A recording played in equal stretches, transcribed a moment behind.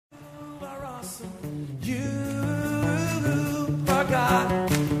awesome. You are God.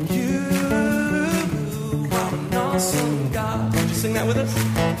 You are an awesome God. Would you sing that with us?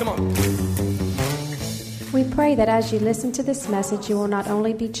 Come on. We pray that as you listen to this message, you will not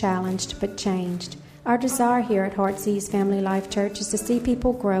only be challenged, but changed. Our desire here at Heartsease Family Life Church is to see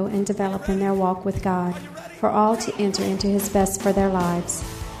people grow and develop in their walk with God, for all to enter into His best for their lives.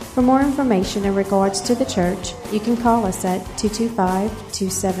 For more information in regards to the church, you can call us at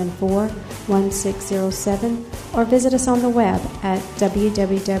 225-274-1607 or visit us on the web at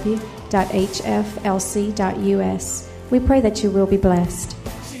www.hflc.us. We pray that you will be blessed.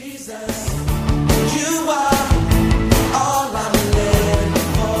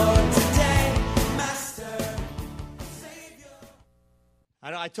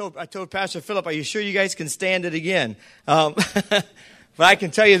 I told Pastor Philip, are you sure you guys can stand it again? But I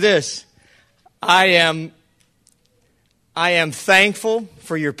can tell you this. I am thankful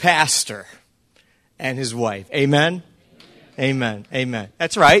for your pastor and his wife. Amen? Amen. Amen.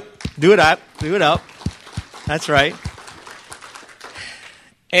 That's right. Do it up. Do it up. That's right.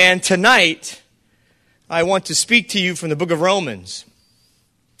 And tonight, I want to speak to you from the book of Romans.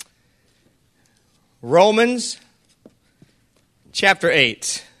 Romans chapter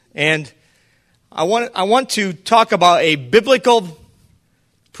 8. And I want to talk about a biblical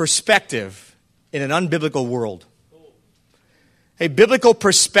perspective in an unbiblical world. A biblical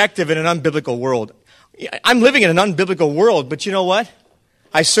perspective in an unbiblical world. I'm living in an unbiblical world, but you know what?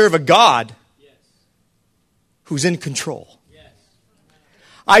 I serve a God who's in control.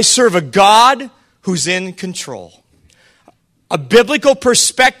 I serve a God who's in control. A biblical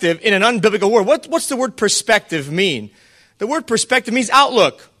perspective in an unbiblical world. What's the word perspective mean? The word perspective means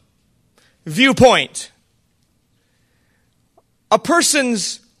outlook, viewpoint. A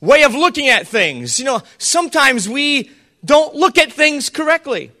person's way of looking at things. You know, sometimes we don't look at things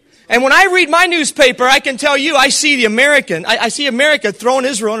correctly. And when I read my newspaper, I can tell you I see I see America throwing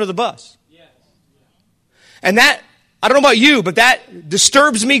Israel under the bus. And that, I don't know about you, but that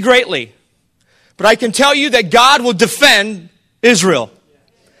disturbs me greatly. But I can tell you that God will defend Israel.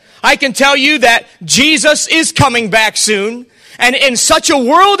 I can tell you that Jesus is coming back soon. And in such a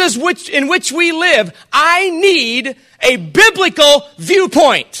world in which we live, I need a biblical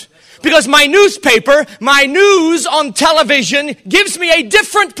viewpoint. Because my newspaper, my news on television gives me a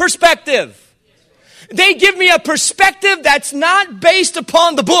different perspective. They give me a perspective that's not based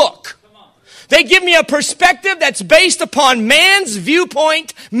upon the book. They give me a perspective that's based upon man's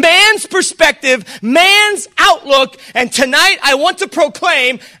viewpoint, man's perspective, man's outlook. And tonight I want to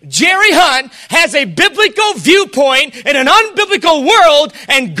proclaim Jerry Hunt has a biblical viewpoint in an unbiblical world,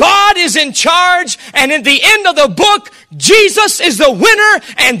 and God is in charge. And in the end of the book, Jesus is the winner,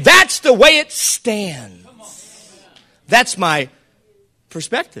 and that's the way it stands. That's my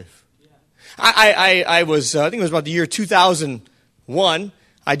perspective. I think it was about the year 2001.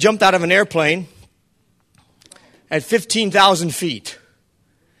 I jumped out of an airplane at 15,000 feet.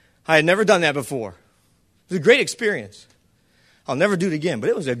 I had never done that before. It was a great experience. I'll never do it again,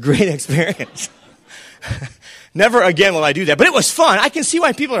 but it was a great experience. Never again will I do that, but it was fun. I can see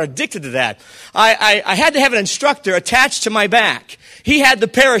why people are addicted to that. I had to have an instructor attached to my back. He had the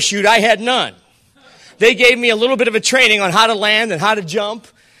parachute, I had none. They gave me a little bit of a training on how to land and how to jump.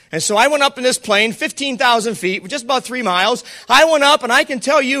 And so I went up in this plane, 15,000 feet, just about 3 miles. I went up, and I can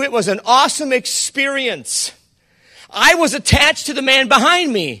tell you it was an awesome experience. I was attached to the man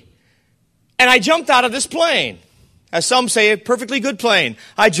behind me, and I jumped out of this plane. As some say, a perfectly good plane.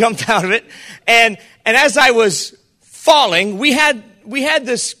 I jumped out of it, and as I was falling, we had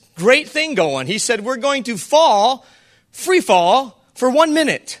this great thing going. He said, we're going to free fall, for 1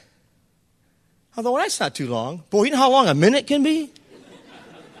 minute. I thought, well, that's not too long. Boy, you know how long a minute can be?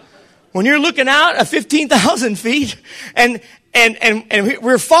 When you're looking out at 15,000 feet and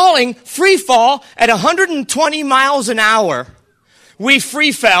we're falling, free fall at 120 miles an hour, we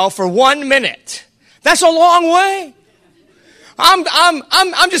free fell for 1 minute. That's a long way.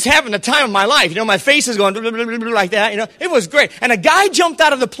 I'm just having the time of my life. You know, my face is going like that. You know, it was great. And a guy jumped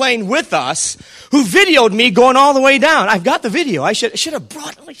out of the plane with us who videoed me going all the way down. I've got the video. I should have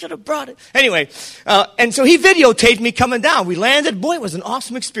brought it. Anyway, and so he videotaped me coming down. We landed. Boy, it was an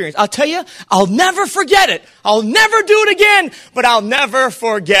awesome experience. I'll tell you, I'll never forget it. I'll never do it again, but I'll never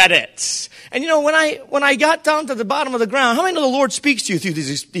forget it. And you know, when I got down to the bottom of the ground, how many know the Lord speaks to you through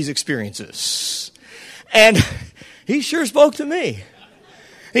these experiences? And He sure spoke to me.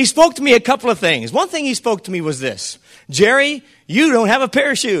 He spoke to me a couple of things. One thing He spoke to me was this: Jerry, you don't have a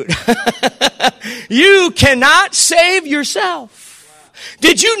parachute. You cannot save yourself.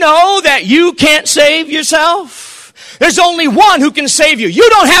 Did you know that you can't save yourself? There's only one who can save you. You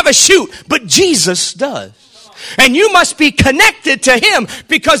don't have a chute, but Jesus does. And you must be connected to him,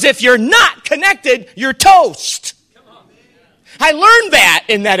 because if you're not connected, you're toast. I learned that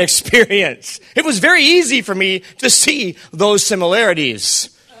in that experience. It was very easy for me to see those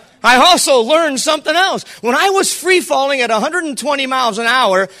similarities. I also learned something else. When I was free falling at 120 miles an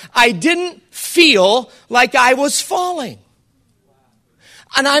hour, I didn't feel like I was falling.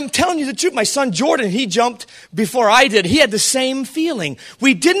 And I'm telling you the truth, my son Jordan, he jumped before I did. He had the same feeling.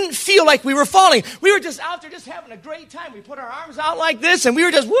 We didn't feel like we were falling. We were just out there just having a great time. We put our arms out like this and we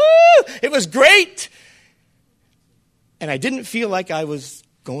were just, woo! It was great. And I didn't feel like I was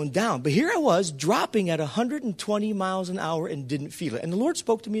going down. But here I was dropping at 120 miles an hour and didn't feel it. And the Lord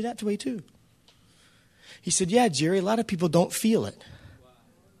spoke to me that way too. He said, yeah, Jerry, a lot of people don't feel it.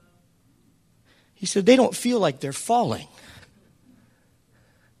 He said, they don't feel like they're falling.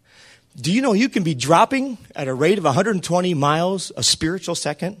 Do you know you can be dropping at a rate of 120 miles a spiritual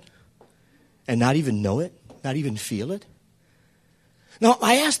second and not even know it, not even feel it? Now,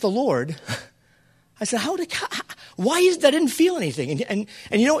 I asked the Lord, I said, why is it that I didn't feel anything? And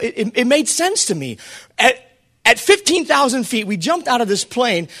you know, it made sense to me. At 15,000 feet, we jumped out of this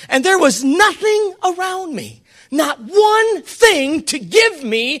plane, and there was nothing around me. Not one thing to give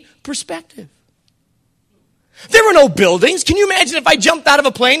me perspective. There were no buildings. Can you imagine if I jumped out of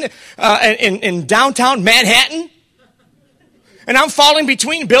a plane in downtown Manhattan? And I'm falling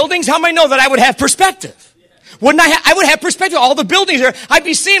between buildings? How many know that I would have perspective? Wouldn't I would have perspective. All the buildings there. I'd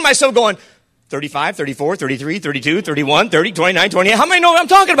be seeing myself going 35, 34, 33, 32, 31, 30, 29, 28. How many know what I'm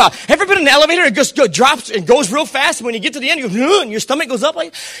talking about? Ever been in an elevator? It just drops and goes real fast. And when you get to the end, you go, and your stomach goes up.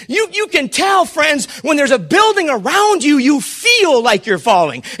 Like you can tell, friends, when there's a building around you, you feel like you're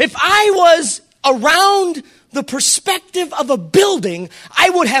falling. If I was around the perspective of a building, I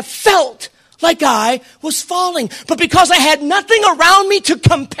would have felt like I was falling. But because I had nothing around me to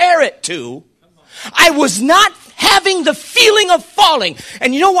compare it to, I was not having the feeling of falling.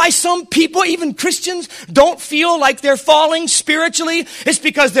 And you know why some people, even Christians, don't feel like they're falling spiritually? It's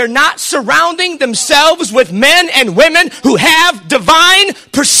because they're not surrounding themselves with men and women who have divine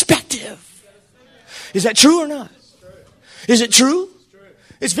perspective. Is that true or not? Is it true?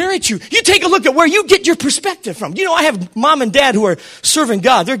 It's very true. You take a look at where you get your perspective from. You know, I have mom and dad who are serving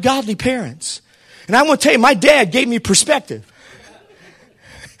God. They're godly parents. And I want to tell you, my dad gave me perspective.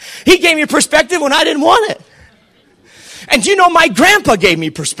 He gave me perspective when I didn't want it. And you know, my grandpa gave me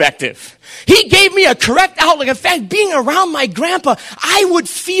perspective. He gave me a correct outlook. In fact, being around my grandpa, I would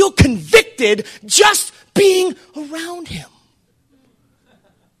feel convicted just being around him.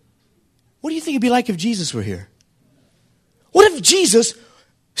 What do you think it'd be like if Jesus were here? What if Jesus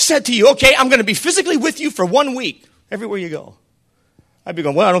said to you, okay, I'm going to be physically with you for 1 week, everywhere you go? I'd be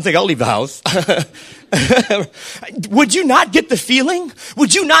going, well, I don't think I'll leave the house. Would you not get the feeling?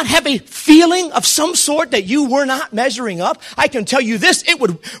 Would you not have a feeling of some sort that you were not measuring up? I can tell you this,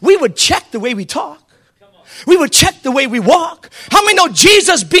 we would check the way we talk. We would check the way we walk. How many know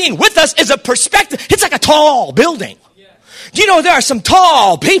Jesus being with us is a perspective? It's like a tall building. You know, there are some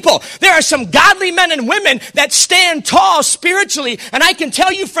tall people. There are some godly men and women that stand tall spiritually. And I can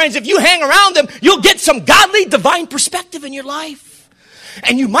tell you, friends, if you hang around them, you'll get some godly, divine perspective in your life.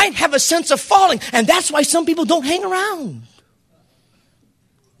 And you might have a sense of falling. And that's why some people don't hang around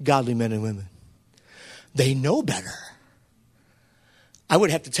godly men and women. They know better. I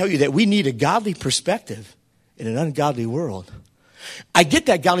would have to tell you that we need a godly perspective in an ungodly world. I get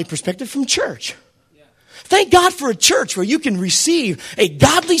that godly perspective from church. Thank God for a church where you can receive a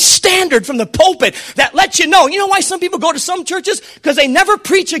godly standard from the pulpit that lets you know. You know why some people go to some churches? Because they never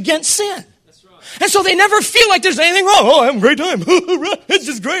preach against sin. That's right. And so they never feel like there's anything wrong. Oh, I'm having a great time. This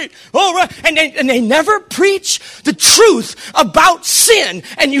is great. All right. And they never preach the truth about sin.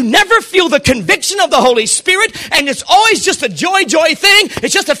 And you never feel the conviction of the Holy Spirit. And it's always just a joy thing.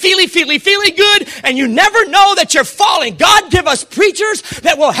 It's just a feely good. And you never know that you're falling. God give us preachers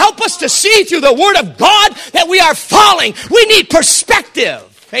that will help us to see through the Word of God that we are falling. We need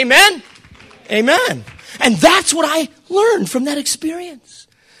perspective. Amen? Amen. And that's what I learned from that experience.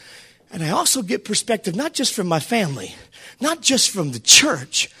 And I also get perspective not just from my family, not just from the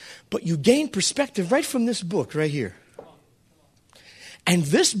church, but you gain perspective right from this book right here. And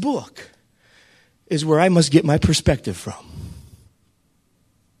this book is where I must get my perspective from.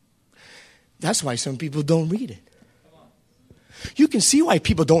 That's why some people don't read it. You can see why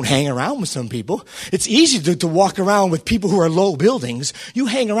people don't hang around with some people. It's easy to walk around with people who are low buildings. You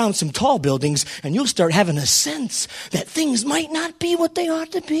hang around some tall buildings and you'll start having a sense that things might not be what they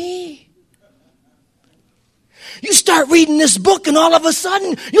ought to be. You start reading this book and all of a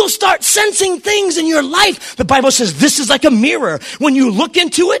sudden you'll start sensing things in your life. The Bible says this is like a mirror. When you look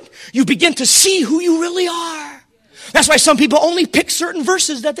into it, you begin to see who you really are. That's why some people only pick certain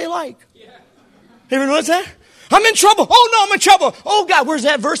verses that they like. Ever notice that? I'm in trouble. Oh no, I'm in trouble. Oh God, where's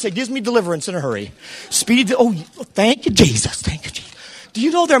that verse that gives me deliverance in a hurry? Thank you, Jesus. Thank you, Jesus. Do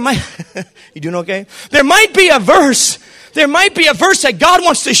you know there might, you doing okay? There might be a verse that God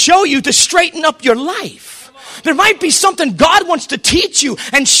wants to show you to straighten up your life. There might be something God wants to teach you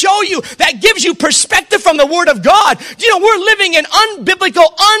and show you that gives you perspective from the Word of God. You know, we're living in unbiblical,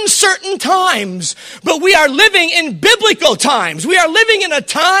 uncertain times, but we are living in biblical times. We are living in a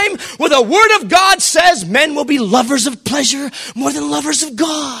time where the Word of God says men will be lovers of pleasure more than lovers of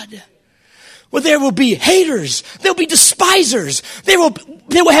God. Where there will be haters, there will be despisers, they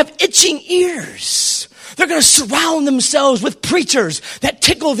will have itching ears. They're going to surround themselves with preachers that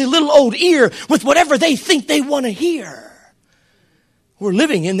tickle the little old ear with whatever they think they want to hear. We're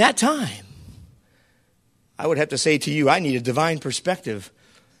living in that time. I would have to say to you, I need a divine perspective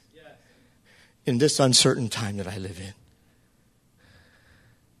in this uncertain time that I live in.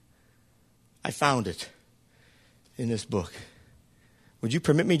 I found it in this book. Would you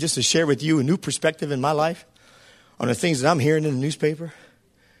permit me just to share with you a new perspective in my life on the things that I'm hearing in the newspaper?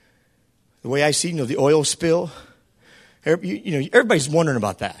 The way I see, the oil spill. Everybody's wondering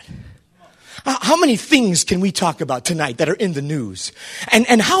about that. How many things can we talk about tonight that are in the news?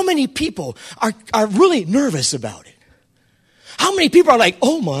 And how many people are really nervous about it? How many people are like,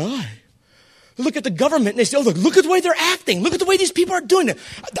 oh my, look at the government and they say, oh, look at the way they're acting. Look at the way these people are doing it.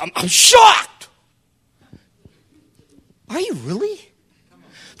 I'm shocked. Are you really?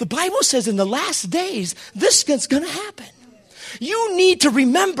 The Bible says in the last days, this is going to happen. You need to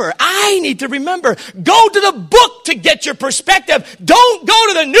remember. I need to remember. Go to the book to get your perspective. Don't go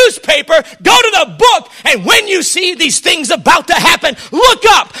to the newspaper. Go to the book. And when you see these things about to happen, look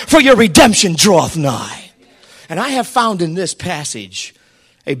up, for your redemption draweth nigh. And I have found in this passage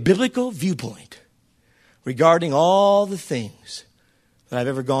a biblical viewpoint regarding all the things that I've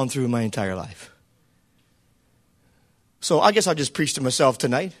ever gone through in my entire life. So I guess I'll just preach to myself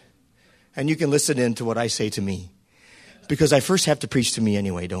tonight, and you can listen in to what I say to me. Because I first have to preach to me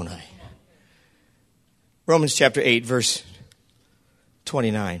anyway, don't I? Romans chapter 8, verse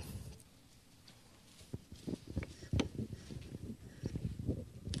 29.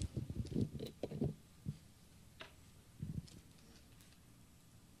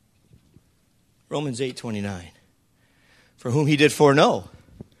 Romans 8:29. For whom he did foreknow,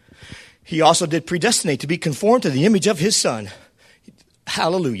 he also did predestinate to be conformed to the image of his Son.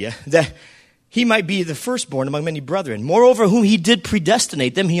 Hallelujah. That he might be the firstborn among many brethren. Moreover, whom he did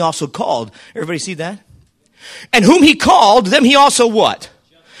predestinate, them he also called. Everybody see that? And whom he called, them he also what?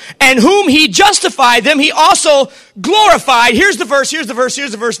 And whom he justified, them he also glorified. Here's the verse,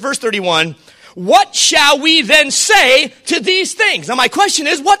 verse 31. What shall we then say to these things? Now my question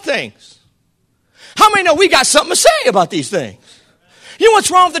is, what things? How many know we got something to say about these things? You know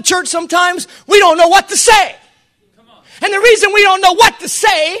what's wrong with the church sometimes? We don't know what to say. And the reason we don't know what to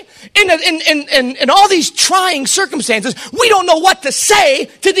say in all these trying circumstances, we don't know what to say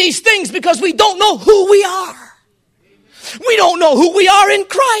to these things because we don't know who we are. We don't know who we are in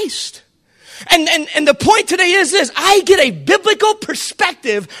Christ. And the point today is this: I get a biblical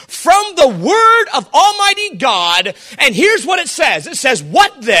perspective from the Word of Almighty God, and here's what it says. It says,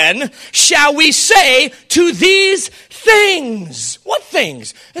 what then shall we say to these things? What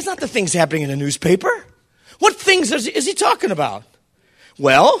things? It's not the things happening in the newspaper. What things is he talking about?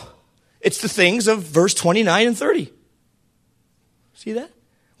 Well, it's the things of verse 29 and 30. See that?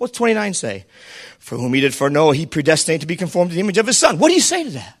 What's 29 say? For whom he did foreknow, he predestinated to be conformed to the image of his Son. What do you say to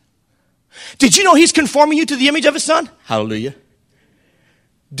that? Did you know he's conforming you to the image of his Son? Hallelujah.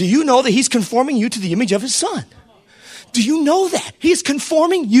 Do you know that he's conforming you to the image of his Son? Do you know that? He is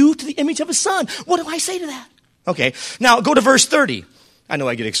conforming you to the image of his Son. What do I say to that? Okay, now go to verse 30. I know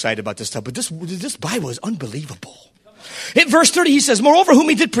I get excited about this stuff, but this Bible is unbelievable. In verse 30, he says, moreover, whom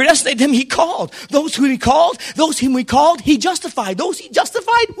he did predestinate, them he called. Those whom he called, he justified. Those he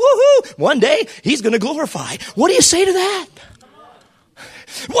justified, woohoo! One day, he's going to glorify. What do you say to that?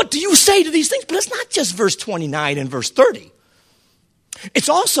 What do you say to these things? But it's not just verse 29 and verse 30. It's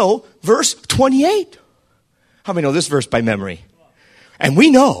also verse 28. How many know this verse by memory? And we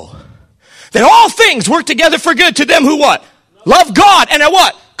know that all things work together for good to them who what? Love God and are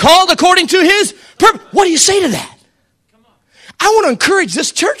what? Called according to his purpose. What do you say to that? I want to encourage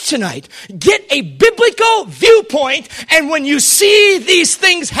this church tonight. Get a biblical viewpoint, and when you see these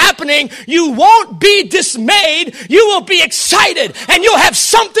things happening, you won't be dismayed. You will be excited, and you'll have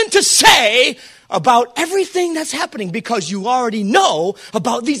something to say about everything that's happening because you already know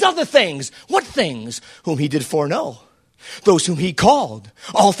about these other things. What things? Whom he did foreknow. Those whom he called.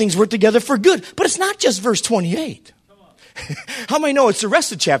 All things work together for good. But it's not just verse 28. How many know it's the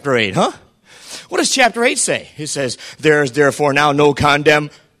rest of chapter 8, huh? What does chapter 8 say? It says, there is therefore now no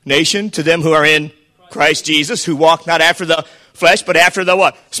condemnation to them who are in Christ Jesus, who walk not after the flesh, but after the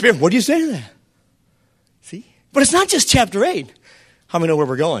what? Spirit. What do you say to that? See? But it's not just chapter 8. How many know where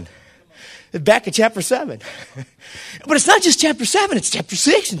we're going? Back to chapter 7. But it's not just chapter 7. It's chapter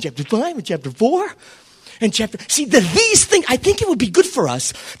 6 and chapter 5 and chapter 4. And these things, I think it would be good for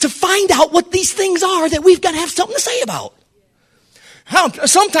us to find out what these things are that we've got to have something to say about.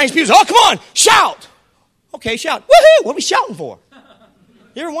 Sometimes people say, oh, come on, shout. Okay, shout. Woohoo! What are we shouting for?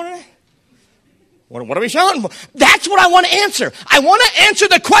 You ever wonder that? What are we shouting for? That's what I want to answer. I want to answer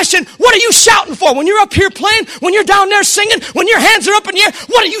the question, what are you shouting for? When you're up here playing, when you're down there singing, when your hands are up in the air,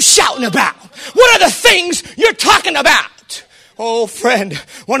 what are you shouting about? What are the things you're talking about? Oh, friend,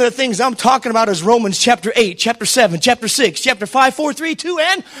 one of the things I'm talking about is Romans chapter 8, chapter 7, chapter 6, chapter 5, 4, 3, 2,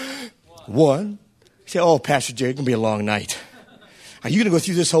 and 1. You say, oh, Pastor Jay, it's going to be a long night. Are you going to go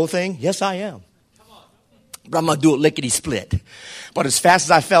through this whole thing? Yes, I am. But I'm going to do it lickety-split. But as fast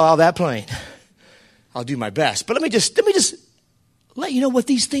as I fell out of that plane, I'll do my best. But let me just let you know what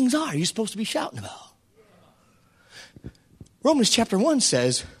these things are you're supposed to be shouting about. Romans chapter 1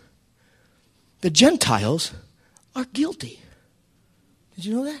 says the Gentiles are guilty. Did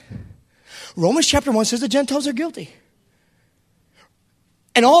you know that? Romans chapter 1 says the Gentiles are guilty.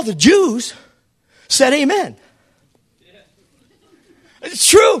 And all the Jews said amen. It's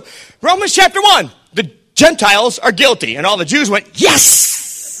true. Romans chapter 1, the Gentiles are guilty. And all the Jews went,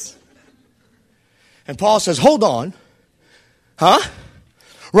 yes. And Paul says, hold on. Huh?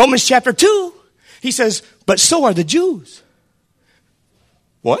 Romans chapter 2, he says, but so are the Jews.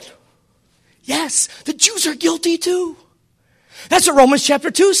 What? Yes, the Jews are guilty too. That's what Romans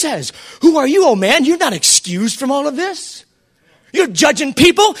chapter 2 says. Who are you, oh man? You're not excused from all of this. You're judging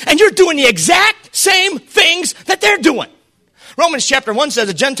people and you're doing the exact same things that they're doing. Romans chapter 1 says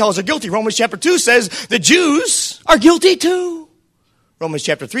the Gentiles are guilty. Romans chapter 2 says the Jews are guilty too. Romans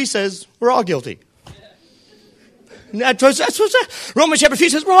chapter 3 says we're all guilty. That's what's Romans chapter 3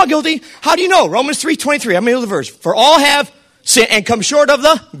 says we're all guilty. How do you know? Romans 3:23. I'm in the verse. For all have sinned and come short of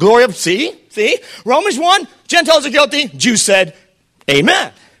the glory of, see? Romans 1, Gentiles are guilty. Jews said,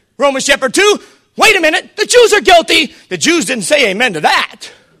 amen. Romans chapter 2, wait a minute, the Jews are guilty. The Jews didn't say amen to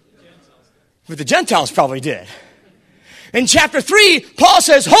that. But the Gentiles probably did. In chapter 3, Paul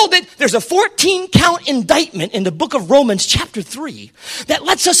says, hold it, there's a 14-count indictment in the book of Romans chapter 3 that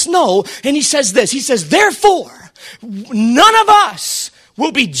lets us know, and he says this, he says, therefore, none of us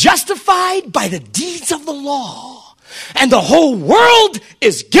will be justified by the deeds of the law, and the whole world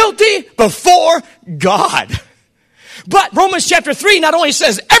is guilty before God. But Romans chapter 3 not only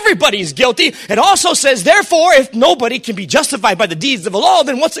says everybody's guilty, it also says, therefore, if nobody can be justified by the deeds of the law,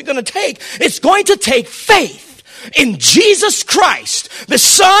 then what's it going to take? It's going to take faith in Jesus Christ, the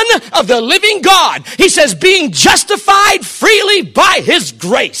Son of the living God. He says, being justified freely by his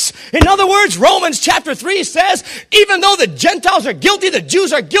grace. In other words, Romans chapter 3 says, even though the Gentiles are guilty, the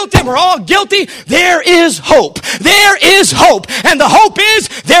Jews are guilty, and we're all guilty, there is hope. There is hope. And the hope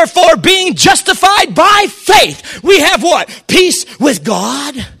is, therefore, being justified by faith. We have what? Peace with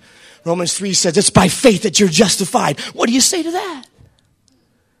God. Romans 3 says it's by faith that you're justified. What do you say to that?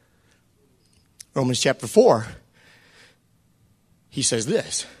 Romans chapter 4. He says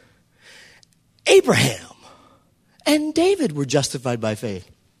this, Abraham and David were justified by faith.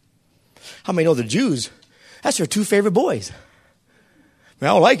 How many know the Jews? That's their two favorite boys. I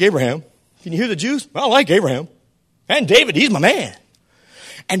don't like Abraham. Can you hear the Jews? I don't like Abraham. And David, he's my man.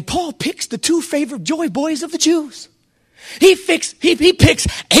 And Paul picks the two favorite joy boys of the Jews. He picks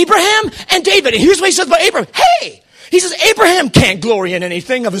Abraham and David. And here's what he says about Abraham. Hey! He says, Abraham can't glory in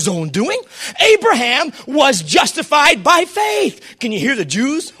anything of his own doing. Abraham was justified by faith. Can you hear the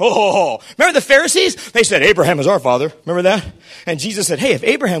Jews? Oh, remember the Pharisees? They said, Abraham is our father. Remember that? And Jesus said, hey, if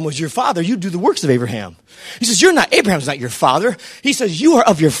Abraham was your father, you'd do the works of Abraham. He says, Abraham's not your father. He says, you are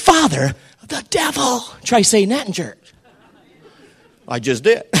of your father, the devil. Try saying that in church. I just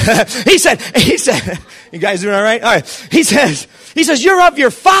did. He said, you guys doing all right? All right. He says, you're of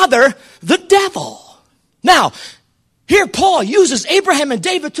your father, the devil. Now, here Paul uses Abraham and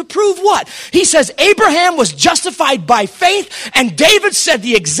David to prove what? He says Abraham was justified by faith and David said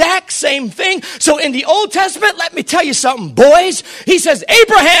the exact same thing. So in the Old Testament, let me tell you something, boys. He says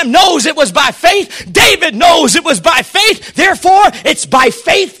Abraham knows it was by faith. David knows it was by faith. Therefore, it's by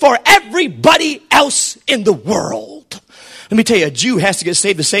faith for everybody else in the world. Let me tell you, a Jew has to get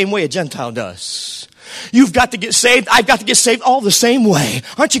saved the same way a Gentile does. You've got to get saved. I've got to get saved all the same way.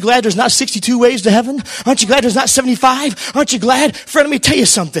 Aren't you glad there's not 62 ways to heaven? Aren't you glad there's not 75? Aren't you glad? Friend, let me tell you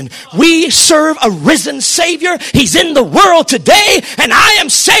something. We serve a risen Savior. He's in the world today, and I am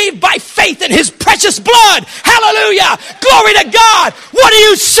saved by faith in His precious blood. Hallelujah. Glory to God. What do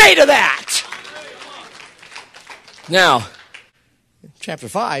you say to that? Now, chapter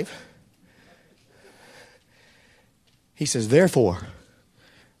 5, he says, therefore.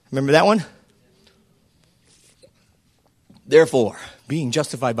 Remember that one? Therefore, being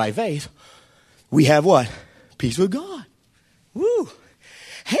justified by faith, we have what? Peace with God. Woo.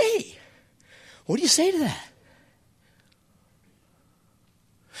 Hey, what do you say to that?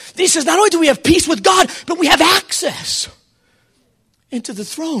 He says, not only do we have peace with God, but we have access into the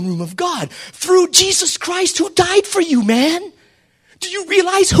throne room of God through Jesus Christ who died for you, man. Do you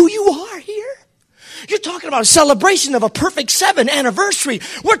realize who you are here? You're talking about a celebration of a perfect 7th anniversary.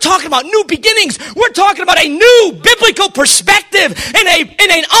 We're talking about new beginnings. We're talking about a new biblical perspective in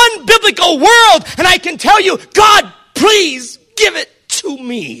an unbiblical world. And I can tell you, God, please give it to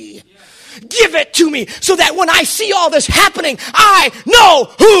me. Give it to me so that when I see all this happening, I know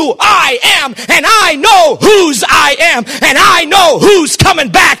who I am, and I know whose I am, and I know who's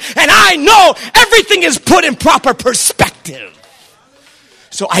coming back, and I know everything is put in proper perspective.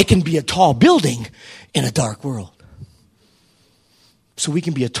 So I can be a tall building in a dark world. So we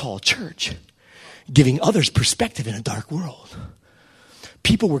can be a tall church, giving others perspective in a dark world.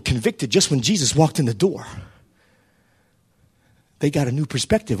 People were convicted just when Jesus walked in the door. They got a new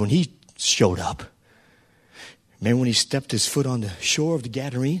perspective when He showed up. Man, when He stepped His foot on the shore of the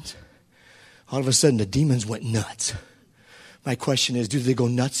Gadarenes, all of a sudden the demons went nuts. My question is, do they go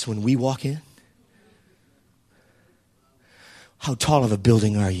nuts when we walk in? How tall of a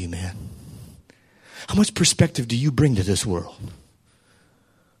building are you, man? How much perspective do you bring to this world?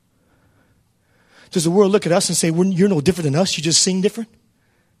 Does the world look at us and say, you're no different than us, you just sing different?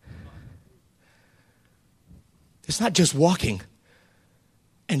 It's not just walking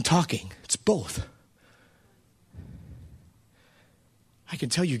and talking. It's both. I can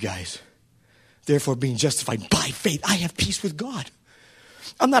tell you guys, therefore being justified by faith, I have peace with God.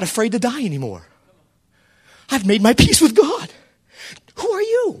 I'm not afraid to die anymore. I've made my peace with God. Who are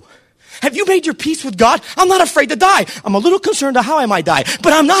you? Have you made your peace with God? I'm not afraid to die. I'm a little concerned of how I might die,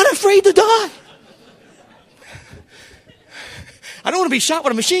 but I'm not afraid to die. I don't want to be shot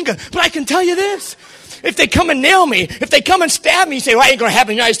with a machine gun, but I can tell you this. If they come and nail me, if they come and stab me, you say, well, it ain't going to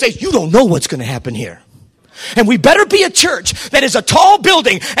happen in the United States. You don't know what's going to happen here. And we better be a church that is a tall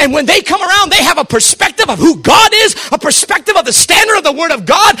building. And when they come around, they have a perspective of who God is, a perspective of the standard of the Word of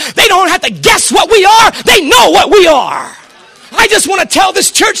God. They don't have to guess what we are. They know what we are. I just want to tell this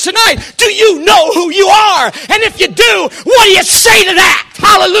church tonight, do you know who you are? And if you do, what do you say to that?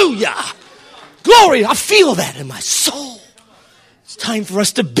 Hallelujah. Glory, I feel that in my soul. It's time for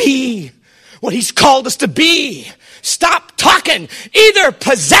us to be what He's called us to be. Stop talking. Either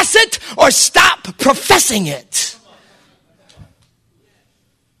possess it or stop professing it.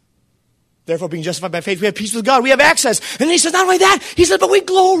 Therefore, being justified by faith, we have peace with God. We have access. And He says, not only that, He said, but we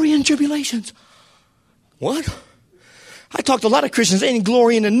glory in tribulations. What? I talked to a lot of Christians. They ain't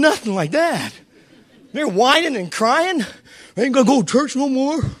glorying in nothing like that. They're whining and crying. I ain't going to go to church no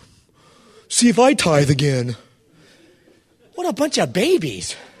more. See if I tithe again. What a bunch of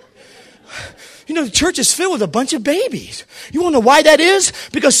babies. You know, the church is filled with a bunch of babies. You want to know why that is?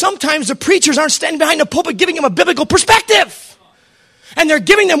 Because sometimes the preachers aren't standing behind the pulpit giving them a biblical perspective. And they're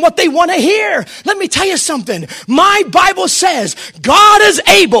giving them what they want to hear. Let me tell you something. My Bible says God is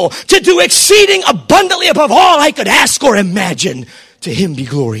able to do exceeding abundantly above all I could ask or imagine. To Him be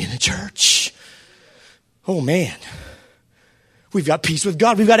glory in the church. Oh, man. We've got peace with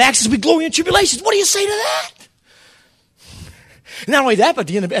God. We've got access. We glory in tribulations. What do you say to that? Not only that,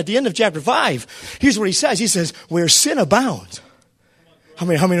 but at the end of chapter 5, here's what He says. He says, where sin abounds. How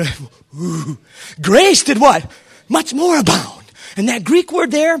many? Grace did what? Much more abound. And that Greek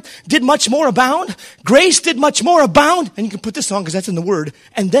word there, did much more abound. Grace did much more abound. And you can put this on because that's in the word.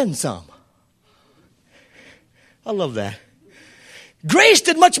 And then some. I love that. Grace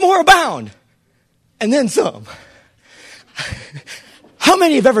did much more abound. And then some. How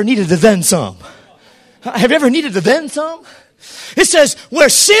many have ever needed the then some? Have you ever needed the then some? It says, where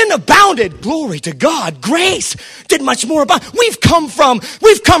sin abounded, glory to God, grace did much more abound. We've come from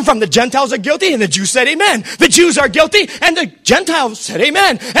the Gentiles are guilty and the Jews said amen. The Jews are guilty and the Gentiles said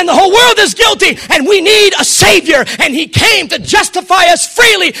amen. And the whole world is guilty and we need a Savior. And He came to justify us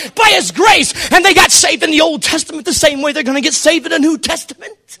freely by His grace. And they got saved in the Old Testament the same way they're going to get saved in the New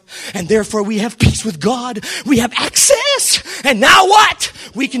Testament. And therefore we have peace with God. We have access. And now what?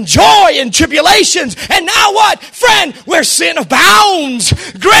 We can joy in tribulations. And now what? Friend, where sin abounds,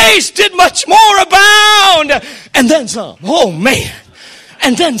 grace did much more abound. And then some. Oh man.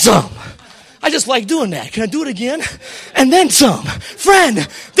 And then some. I just like doing that. Can I do it again? And then some. Friend,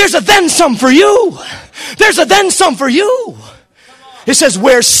 there's a then some for you. There's a then some for you. It says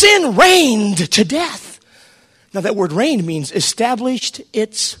where sin reigned to death. Now that word reigned means established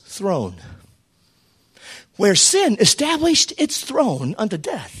its throne. Where sin established its throne unto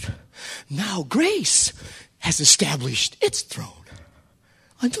death, now grace has established its throne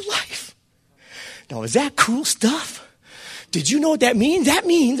unto life. Now is that cool stuff? Did you know what that means? That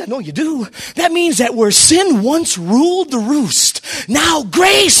means, I know you do, that means that where sin once ruled the roost, now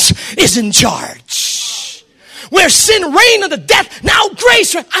grace is in charge. Where sin reigned unto death, now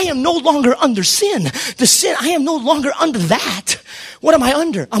grace. I am no longer under sin. The sin, I am no longer under that. What am I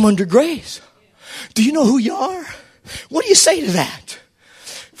under? I'm under grace. Do you know who you are? What do you say to that?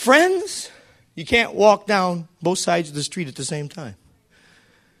 Friends, you can't walk down both sides of the street at the same time.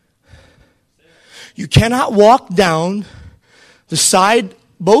 You cannot walk down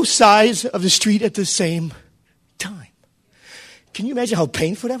both sides of the street at the same time. Can you imagine how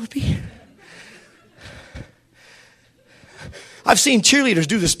painful that would be? I've seen cheerleaders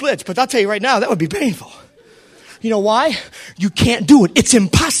do the splits, but I'll tell you right now, that would be painful. You know why? You can't do it. It's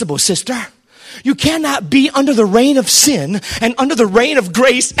impossible, sister. You cannot be under the reign of sin and under the reign of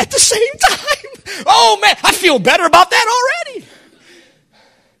grace at the same time. Oh man, I feel better about that already.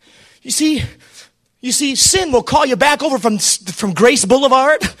 You see, sin will call you back over from Grace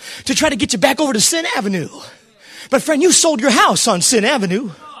Boulevard to try to get you back over to Sin Avenue. But friend, you sold your house on Sin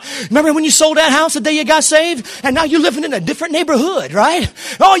Avenue. Remember when you sold that house the day you got saved? And now you're living in a different neighborhood, right?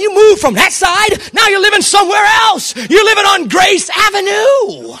 Oh, you moved from that side. Now you're living somewhere else. You're living on Grace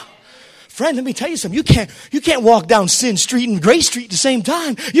Avenue. Friend, let me tell you something. You can't walk down Sin Street and Grace Street at the same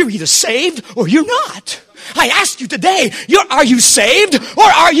time. You're either saved or you're not. I asked you today, are you saved or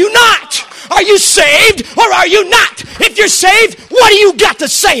are you not? Are you saved or are you not? If you're saved, what do you got to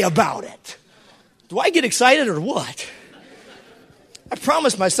say about it? Do I get excited or what? I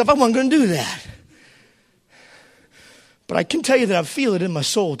promised myself I wasn't going to do that. But I can tell you that I feel it in my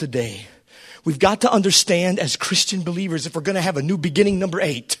soul today. We've got to understand as Christian believers, if we're going to have a new beginning, number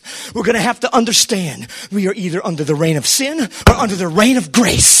 8, we're going to have to understand we are either under the reign of sin or under the reign of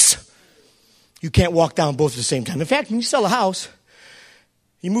grace. You can't walk down both at the same time. In fact, when you sell a house,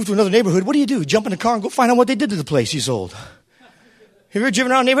 you move to another neighborhood, what do? Jump in the car and go find out what they did to the place you sold. Have you ever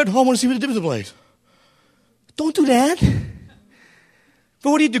driven around the neighborhood? Oh, I want to see what they did to the place. Don't do that. But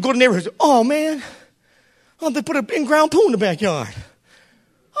what do you do? Go to the neighborhood. Oh, man. Oh, they put an in-ground pool in the backyard.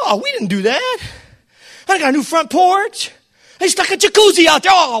 Oh, we didn't do that. I got a new front porch. They stuck a jacuzzi out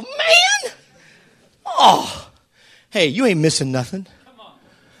there. Oh, man. Oh. Hey, you ain't missing nothing.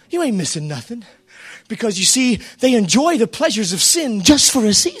 You ain't missing nothing. Because you see, they enjoy the pleasures of sin just for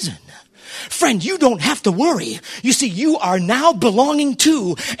a season. Friend, you don't have to worry. You see, you are now belonging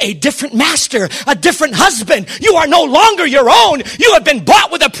to a different master, a different husband. You are no longer your own. You have been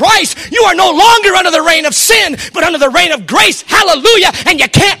bought with a price. You are no longer under the reign of sin, but under the reign of grace. Hallelujah. And you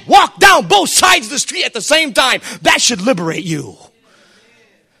can't walk down both sides of the street at the same time. That should liberate you.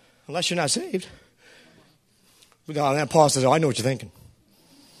 Unless you're not saved. And then Paul says, oh, I know what you're thinking.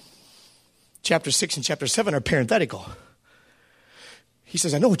 Chapter 6 and chapter 7 are parenthetical. He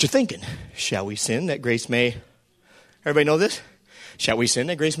says, I know what you're thinking. Shall we sin that grace may... Everybody know this? Shall we sin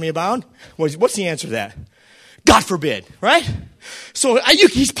that grace may abound? What's the answer to that? God forbid, right? So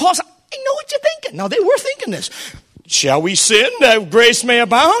Paul said, I know what you're thinking. Now, they were thinking this. Shall we sin that grace may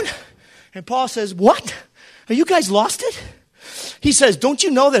abound? And Paul says, what? Are you guys lost it? He says, don't you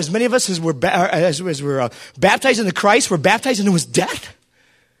know that as many of us as were baptized into Christ, were baptized into his death?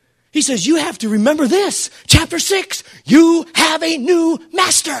 He says, you have to remember this. Chapter 6, you have a new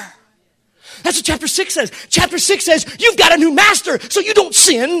master. That's what chapter 6 says. Chapter 6 says, you've got a new master, so you don't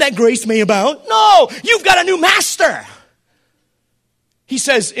sin that grace may abound. No, you've got a new master. He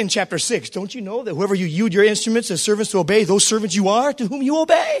says in chapter 6, don't you know that whoever you yield your instruments as servants to obey, those servants you are to whom you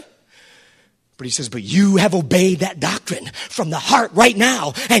obey? But he says, but you have obeyed that doctrine from the heart right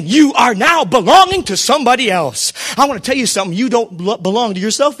now, and you are now belonging to somebody else. I want to tell you something. You don't belong to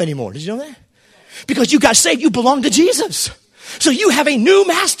yourself anymore. Did you know that? Because you got saved, you belong to Jesus. So you have a new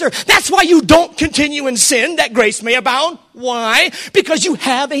master. That's why you don't continue in sin, that grace may abound. Why? Because you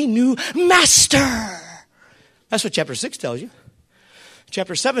have a new master. That's what chapter 6 tells you.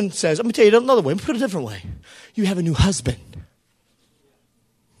 Chapter 7 says, let me tell you another way. Let me put it a different way. You have a new husband.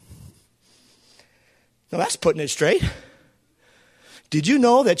 Now that's putting it straight. Did you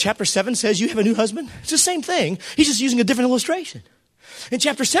know that chapter 7 says you have a new husband? It's the same thing. He's just using a different illustration. In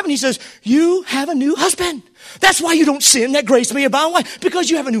chapter 7, he says, you have a new husband. That's why you don't sin, that grace may abound. Why? Because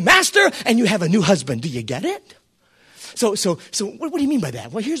you have a new master and you have a new husband. Do you get it? So what do you mean by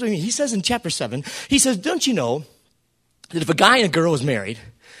that? Well, here's what I mean. He says in chapter 7, he says, don't you know that if a guy and a girl is married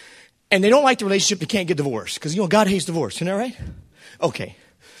and they don't like the relationship, they can't get divorced? Because, God hates divorce. Isn't that right? Okay.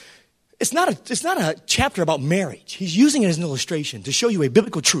 It's not a chapter about marriage. He's using it as an illustration to show you a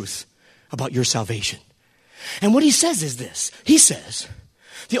biblical truth about your salvation. And what he says is this. He says,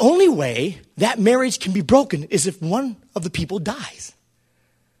 the only way that marriage can be broken is if one of the people dies.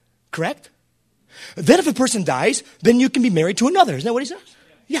 Correct? Then if a person dies, then you can be married to another. Isn't that what he says?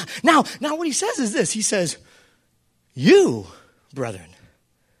 Yeah. Now what he says is this. He says, you, brethren,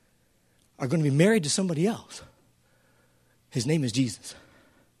 are going to be married to somebody else. His name is Jesus.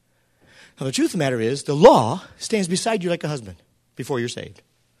 Now the truth of the matter is, the law stands beside you like a husband before you're saved.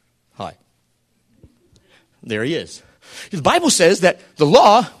 Hi. There he is. The Bible says that the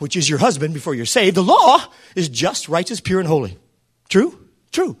law, which is your husband before you're saved, the law is just, righteous, pure, and holy. True?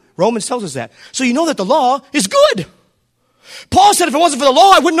 True. Romans tells us that. So you know that the law is good. Paul said if it wasn't for the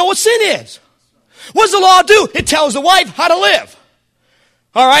law, I wouldn't know what sin is. What does the law do? It tells the wife how to live.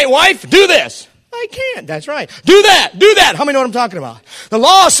 All right, wife, do this. I can't. That's right. Do that. Do that. How many know what I'm talking about? The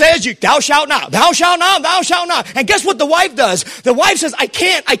law says thou shalt not. Thou shalt not. Thou shalt not. And guess what the wife does? The wife says, I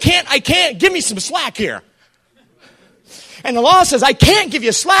can't. Give me some slack here. And the law says, I can't give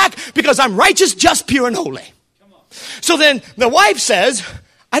you slack because I'm righteous, just, pure, and holy. So then the wife says,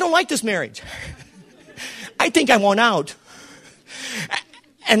 I don't like this marriage. I think I want out.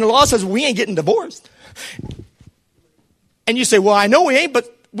 And the law says, we ain't getting divorced. And you say, well, I know we ain't,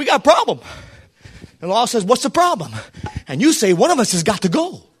 but we got a problem. And the law says, what's the problem? And you say, one of us has got to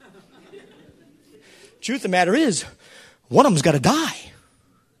go. Truth of the matter is, one of them's got to die.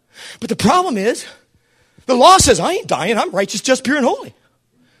 But the problem is, the law says, I ain't dying. I'm righteous, just, pure, and holy.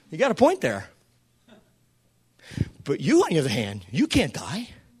 You got a point there. But you, on the other hand, you can't die.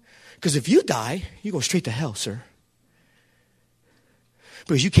 Because if you die, you go straight to hell, sir.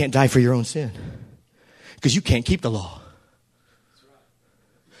 Because you can't die for your own sin. Because you can't keep the law.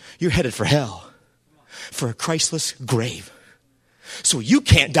 You're headed for hell. For a Christless grave. So you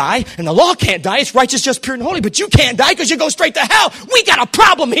can't die, and the law can't die. It's righteous, just, pure, and holy. But you can't die because you go straight to hell. We got a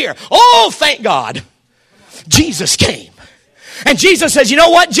problem here. Oh, thank God. Jesus came. And Jesus says, you know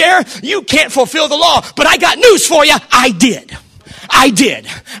what, Jer? You can't fulfill the law, but I got news for you. I did. I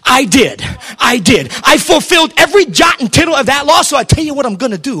fulfilled every jot and tittle of that law, so I tell you what I'm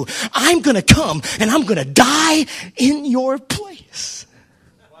going to do. I'm going to come, and I'm going to die in your place.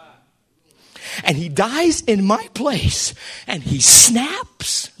 And he dies in my place, and he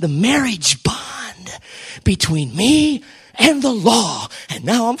snaps the marriage bond between me and the law, and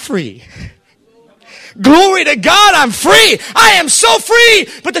now I'm free. Glory to God, I'm free. I am so free.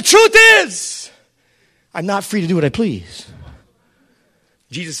 But the truth is, I'm not free to do what I please.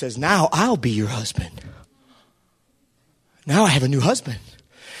 Jesus says, now I'll be your husband. Now I have a new husband.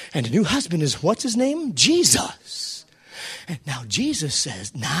 And the new husband is, what's his name? Jesus. And now Jesus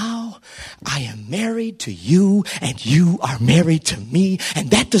says, now I am married to you and you are married to me.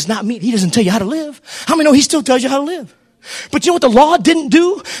 And that does not mean he doesn't tell you how to live. How many know he still tells you how to live? But you know what the law didn't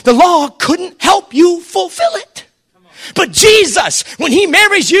do? The law couldn't help you fulfill it. But Jesus, when he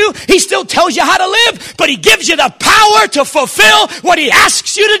marries you, he still tells you how to live, but he gives you the power to fulfill what he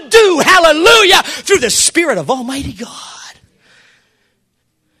asks you to do. Hallelujah. Through the Spirit of Almighty God.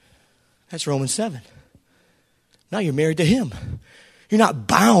 That's Romans 7. Now you're married to him. You're not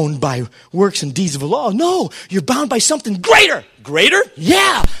bound by works and deeds of the law. No, you're bound by something greater. Greater?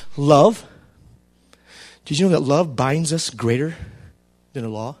 Yeah. Love. Did you know that love binds us greater than the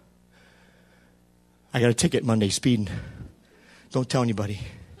law? I got a ticket Monday, speeding. Don't tell anybody.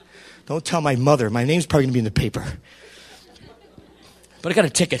 Don't tell my mother. My name's probably going to be in the paper. But I got a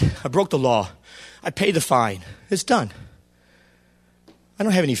ticket. I broke the law. I paid the fine. It's done. I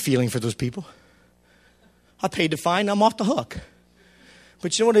don't have any feeling for those people. I paid the fine. I'm off the hook.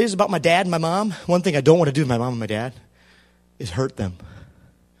 But you know what it is about my dad and my mom? One thing I don't want to do with my mom and my dad is hurt them.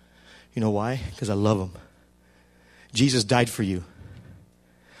 You know why? Because I love them. Jesus died for you.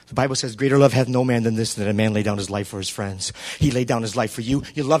 The Bible says, greater love hath no man than this, that a man lay down his life for his friends. He laid down his life for you.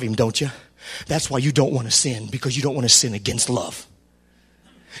 You love him, don't you? That's why you don't want to sin, because you don't want to sin against love.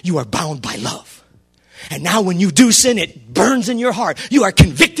 You are bound by love. And now when you do sin, it burns in your heart. You are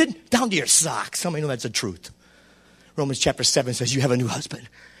convicted down to your socks. How many know that's the truth? Romans chapter 7 says you have a new husband.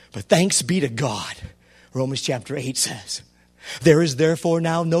 But thanks be to God. Romans chapter 8 says, there is therefore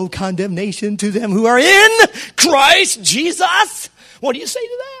now no condemnation to them who are in Christ Jesus. What do you say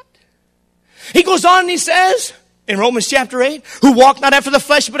to that? He goes on and he says, in Romans chapter 8, who walk not after the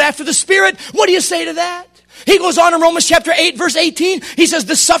flesh but after the Spirit. What do you say to that? He goes on in Romans chapter 8, verse 18. He says,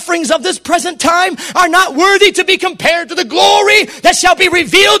 the sufferings of this present time are not worthy to be compared to the glory that shall be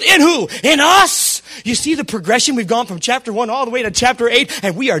revealed in who? In us. You see the progression? We've gone from chapter 1 all the way to chapter 8,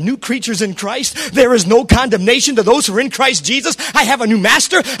 and we are new creatures in Christ. There is no condemnation to those who are in Christ Jesus. I have a new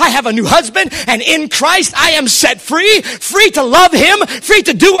master. I have a new husband. And in Christ, I am set free. Free to love him. Free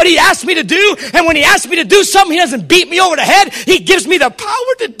to do what he asked me to do. And when he asks me to do something, he doesn't beat me over the head. He gives me the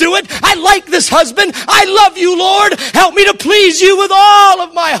power to do it. I like this husband. I love you, Lord. Help me to please you with all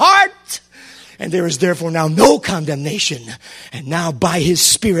of my heart. And there is therefore now no condemnation. And now by his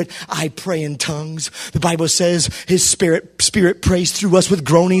Spirit, I pray in tongues. The Bible says his Spirit prays through us with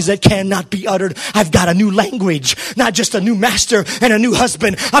groanings that cannot be uttered. I've got a new language, not just a new master and a new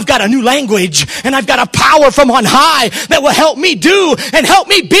husband. I've got a new language, and I've got a power from on high that will help me do and help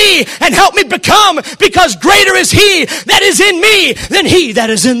me be and help me become, because greater is he that is in me than he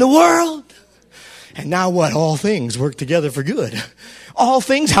that is in the world. And now what? All things work together for good. All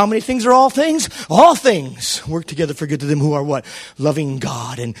things, how many things are all things? All things work together for good to them who are what? Loving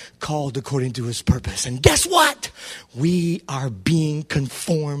God and called according to his purpose. And guess what? We are being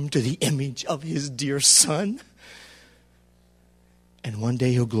conformed to the image of his dear Son. And one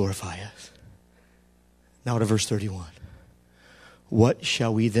day he'll glorify us. Now to verse 31. What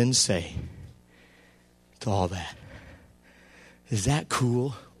shall we then say to all that? Is that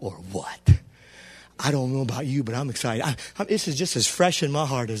cool or what? I don't know about you, but I'm excited. This is just as fresh in my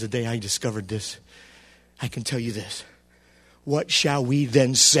heart as the day I discovered this. I can tell you this. What shall we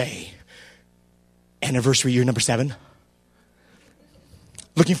then say? Anniversary year number 7.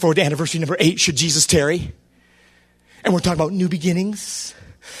 Looking forward to anniversary number 8, should Jesus tarry. And we're talking about new beginnings.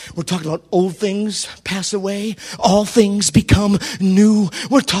 We're talking about old things pass away. All things become new.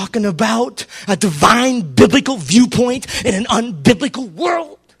 We're talking about a divine biblical viewpoint in an unbiblical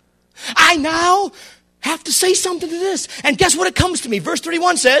world. I now have to say something to this. And guess what it comes to me? Verse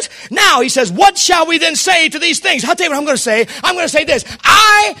 31 says, now he says, what shall we then say to these things? I'll tell you what I'm going to say. I'm going to say this.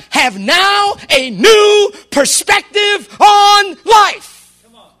 I have now a new perspective on life.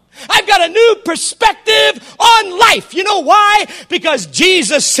 I've got a new perspective on life. You know why? Because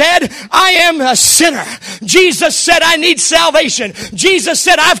Jesus said, I am a sinner. Jesus said, I need salvation. Jesus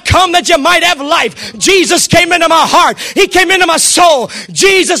said, I've come that you might have life. Jesus came into my heart. He came into my soul.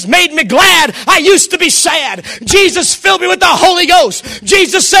 Jesus made me glad. I used to be sad. Jesus filled me with the Holy Ghost.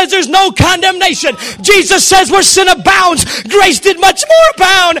 Jesus says there's no condemnation. Jesus says where sin abounds, grace did much more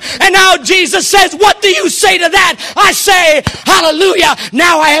abound. And now Jesus says, what do you say to that? I say, hallelujah.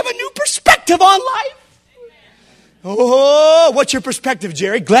 Now I have a new perspective on life. Oh, what's your perspective,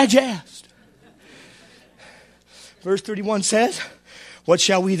 Jerry? Glad you asked. Verse 31 says, what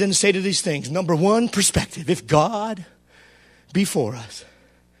shall we then say to these things? Number 1, perspective. If God be for us,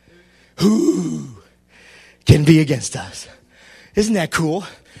 who can be against us? Isn't that cool?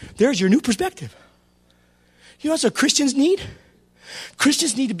 There's your new perspective. You know what Christians need?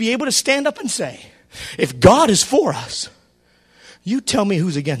 Christians need to be able to stand up and say, if God is for us, you tell me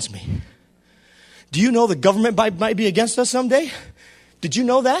who's against me. Do you know the government might be against us someday? Did you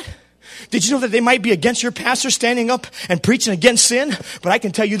know that? Did you know that they might be against your pastor standing up and preaching against sin? But I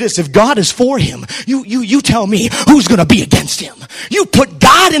can tell you this, if God is for him, you tell me who's going to be against him. You put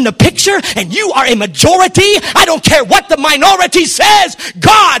God in the picture and you are a majority. I don't care what the minority says.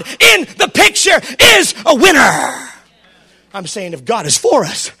 God in the picture is a winner. I'm saying if God is for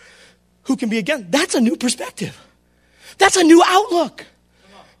us, who can be against? That's a new perspective. That's a new outlook.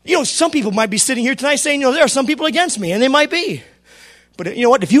 You know, some people might be sitting here tonight saying, you know, there are some people against me, and they might be. But you know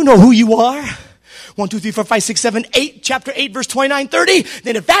what? If you know who you are, 1, 2, 3, 4, 5, 6, 7, 8, chapter 8, verse 29, 30,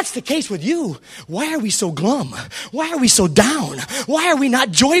 then if that's the case with you, why are we so glum? Why are we so down? Why are we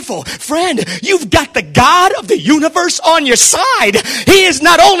not joyful? Friend, you've got the God of the universe on your side. He is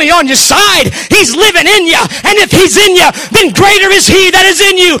not only on your side, he's living in you. And if he's in you, then greater is he that is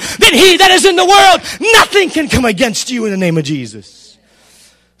in you than he that is in the world. Nothing can come against you in the name of Jesus.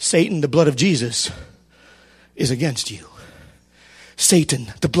 Satan, the blood of Jesus is against you.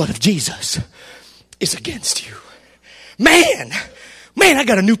 Satan, the blood of Jesus is against you. Man, Man, I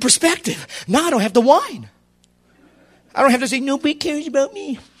got a new perspective. Now I don't have to whine. I don't have to say, nobody cares about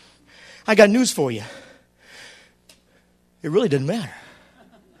me. I got news for you. It really doesn't matter.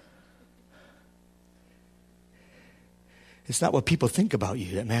 It's not what people think about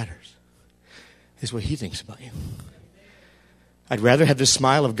you that matters. It's what he thinks about you. I'd rather have the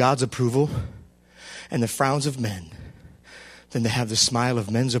smile of God's approval and the frowns of men than to have the smile of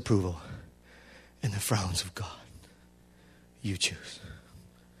men's approval and the frowns of God. You choose.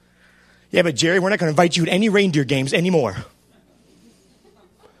 Yeah, but Jerry, we're not going to invite you to any reindeer games anymore.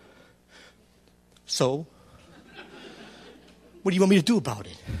 So, what do you want me to do about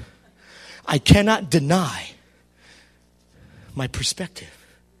it? I cannot deny my perspective.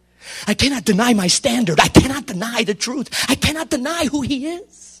 I cannot deny my standard. I cannot deny the truth. I cannot deny who he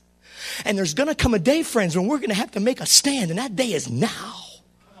is. And there's going to come a day, friends, when we're going to have to make a stand, and that day is now.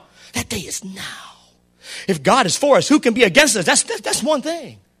 That day is now. If God is for us, who can be against us? That's one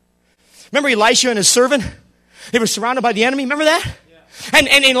thing. Remember Elisha and his servant? They were surrounded by the enemy. Remember that? Yeah.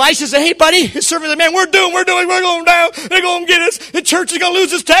 And Elisha said, hey, buddy, his servant said, man, we're going down. They're going to get us. The church is going to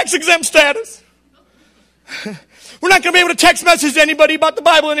lose its tax-exempt status. We're not going to be able to text message to anybody about the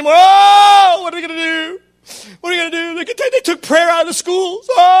Bible anymore. Oh, what are we going to do? What are we going to do? They took prayer out of the schools.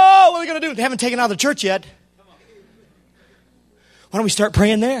 Oh, what are we going to do? They haven't taken out of the church yet. Why don't we start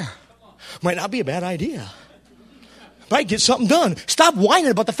praying there? Might not be a bad idea. Might get something done. Stop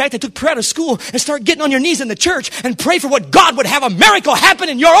whining about the fact they took prayer out of school and start getting on your knees in the church and pray for what God would have a miracle happen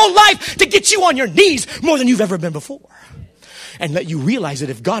in your own life to get you on your knees more than you've ever been before. And let you realize that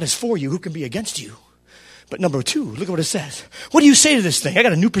if God is for you, who can be against you? But number 2, look at what it says. What do you say to this thing? I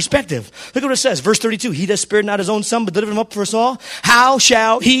got a new perspective. Look at what it says. Verse 32, he that spared not his own son, but delivered him up for us all. How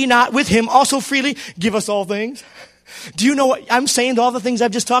shall he not with him also freely give us all things? Do you know what I'm saying to all the things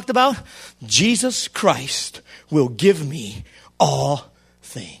I've just talked about? Jesus Christ will give me all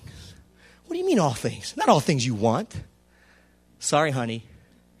things. What do you mean all things? Not all things you want. Sorry, honey.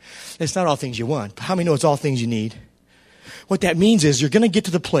 It's not all things you want. But how many know it's all things you need? What that means is you're going to get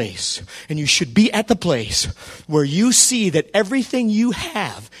to the place, and you should be at the place where you see that everything you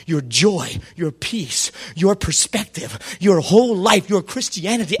have, your joy, your peace, your perspective, your whole life, your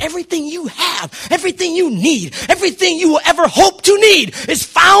Christianity, everything you have, everything you need, everything you will ever hope to need is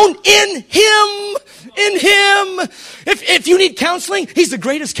found in him. In him. If you need counseling, he's the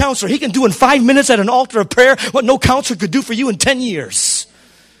greatest counselor. He can do in 5 minutes at an altar of prayer what no counselor could do for you in 10 years.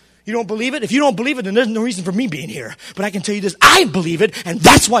 You don't believe it? If you don't believe it, then there's no reason for me being here. But I can tell you this, I believe it, and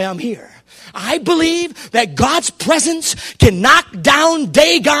that's why I'm here. I believe that God's presence can knock down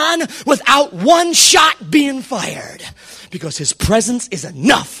Dagon without one shot being fired. Because his presence is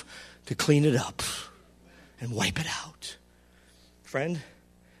enough to clean it up and wipe it out. Friend,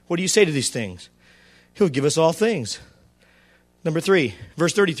 what do you say to these things? He'll give us all things. Number 3,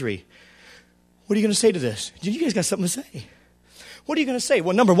 verse 33. What are you going to say to this? You guys got something to say. What are you going to say?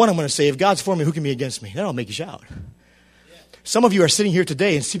 Well, number 1, I'm going to say, if God's for me, who can be against me? That'll make you shout. Some of you are sitting here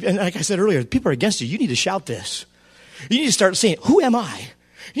today, and like I said earlier, people are against you. You need to shout this. You need to start saying, who am I?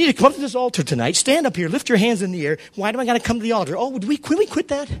 You need to come up to this altar tonight, stand up here, lift your hands in the air. Why do I got to come to the altar? Oh, can we quit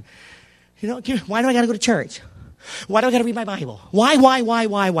that? You know, why do I got to go to church? Why do I got to read my Bible? Why?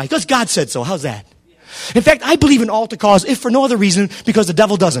 Because God said so. How's that? In fact, I believe in altar calls, if for no other reason, because the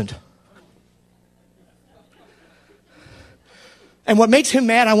devil doesn't. And what makes him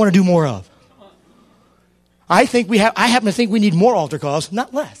mad, I want to do more of. I happen to think we need more altar calls,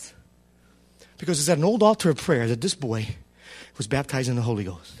 not less. Because it's at an old altar of prayer that this boy was baptized in the Holy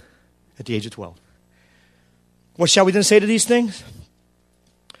Ghost at the age of 12. What shall we then say to these things?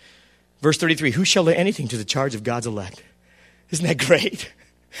 Verse 33, who shall lay anything to the charge of God's elect? Isn't that great?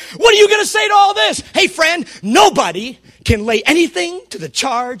 What are you going to say to all this? Hey, friend, nobody can lay anything to the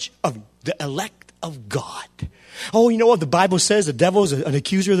charge of the elect of God. Oh, you know what the Bible says? The devil is an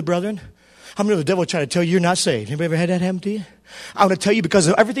accuser of the brethren. How many of the devil try to tell you you're not saved? Anybody ever had that happen to you? I want to tell you because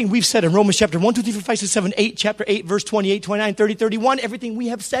of everything we've said in Romans chapter 1, 2, 3, 4, 5, 6, 7, 8, chapter 8, verse 28, 29, 30, 31, everything we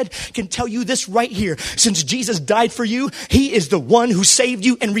have said can tell you this right here. Since Jesus died for you, he is the one who saved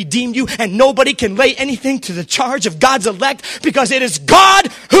you and redeemed you, and nobody can lay anything to the charge of God's elect because it is God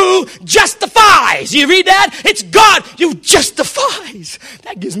who justifies. You read that? It's God who justifies.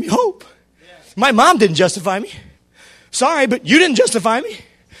 That gives me hope. My mom didn't justify me. Sorry, but you didn't justify me.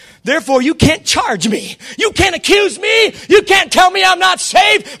 Therefore, you can't charge me. You can't accuse me. You can't tell me I'm not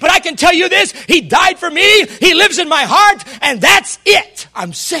saved. But I can tell you this. He died for me. He lives in my heart. And that's it.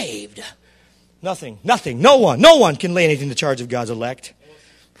 I'm saved. Nothing. No one can lay anything to the charge of God's elect.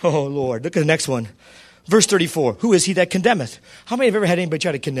 Oh, Lord. Look at the next one. Verse 34. Who is he that condemneth? How many have ever had anybody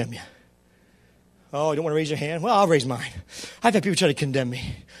try to condemn you? Oh, you don't want to raise your hand? Well, I'll raise mine. I've had people try to condemn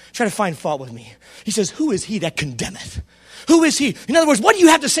me, try to find fault with me. He says, who is he that condemneth? Who is he? In other words, what do you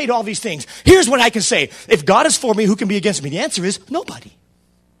have to say to all these things? Here's what I can say. If God is for me, who can be against me? The answer is nobody.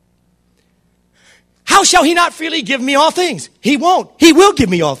 How shall he not freely give me all things? He won't. He will give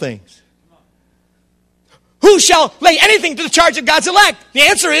me all things. Who shall lay anything to the charge of God's elect? The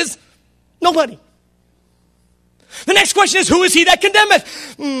answer is nobody. The next question is, who is he that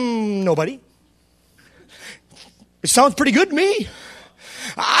condemneth? Nobody. It sounds pretty good to me.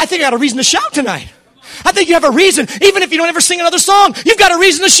 I think I got a reason to shout tonight. I think you have a reason. Even if you don't ever sing another song, you've got a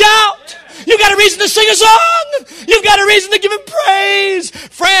reason to shout. You've got a reason to sing a song. You've got a reason to give him praise.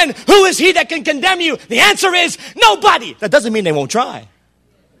 Friend, who is he that can condemn you? The answer is nobody. That doesn't mean they won't try.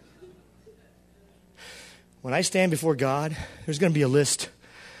 When I stand before God, there's going to be a list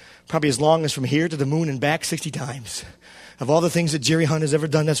probably as long as from here to the moon and back 60 times of all the things that Jerry Hunt has ever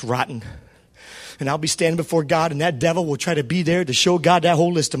done that's rotten. And I'll be standing before God, and that devil will try to be there to show God that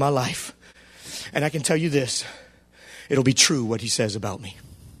whole list of my life. And I can tell you this, it'll be true what he says about me.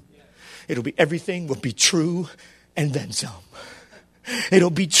 It'll be, everything will be true and then some. It'll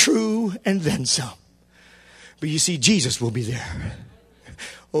be true and then some. But you see, Jesus will be there.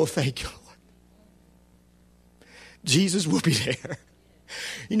 Oh, thank you, Lord. Jesus will be there.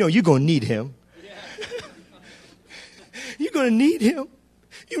 You know, you're going to need him. You're going to need him.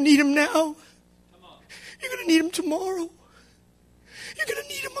 You need him now. You're going to need him tomorrow. You're going to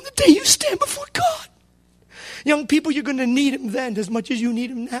need him on the day you stand before God. Young people, you're going to need him then as much as you need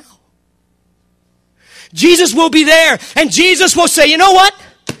him now. Jesus will be there, and Jesus will say, you know what?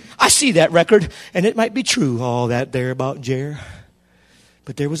 I see that record, and it might be true, all that there about Jer.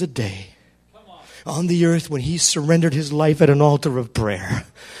 But there was a day on the earth when he surrendered his life at an altar of prayer.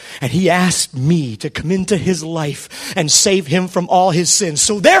 And he asked me to come into his life and save him from all his sins.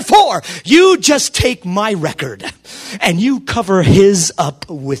 So therefore, you just take my record and you cover his up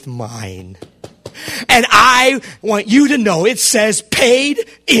with mine. And I want you to know it says paid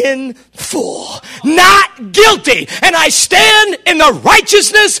in full, not guilty. And I stand in the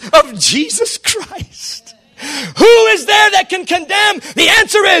righteousness of Jesus Christ. Who is there that can condemn? The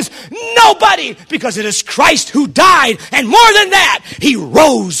answer is nobody, because it is Christ who died, and more than that, he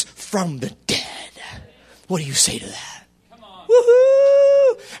rose from the dead. What do you say to that? Come on.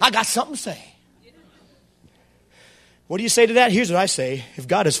 Woohoo! I got something to say. What do you say to that? Here's what I say. If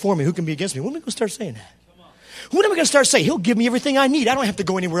God is for me, who can be against me? When am I going to start saying that? When am I going to start saying, he'll give me everything I need? I don't have to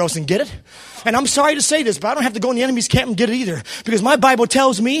go anywhere else and get it. And I'm sorry to say this, but I don't have to go in the enemy's camp and get it either. Because my Bible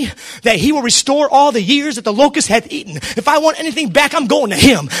tells me that he will restore all the years that the locust hath eaten. If I want anything back, I'm going to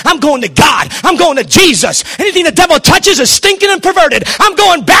him. I'm going to God. I'm going to Jesus. Anything the devil touches is stinking and perverted. I'm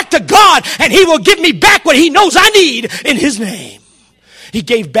going back to God, and he will give me back what he knows I need in his name. He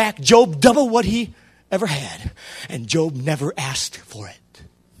gave back Job double what he ever had. And Job never asked for it.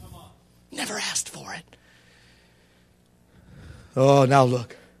 Never asked for it. Oh, now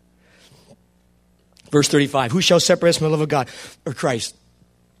look. Verse 35. Who shall separate us from the love of God or Christ?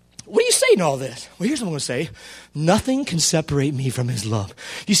 What are you saying to all this? Well, here's what I'm going to say. Nothing can separate me from his love.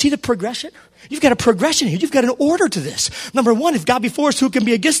 You see the progression? You've got a progression here. You've got an order to this. Number one, if God be for us, who can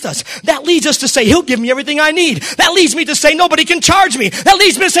be against us? That leads us to say, he'll give me everything I need. That leads me to say, nobody can charge me. That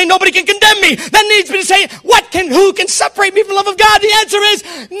leads me to say, nobody can condemn me. That leads me to say, who can separate me from the love of God? The answer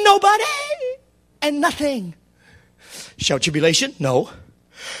is, nobody and nothing. Shout tribulation? No.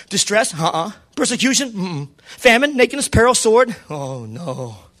 Distress? Persecution? Famine? Nakedness? Peril? Sword? Oh,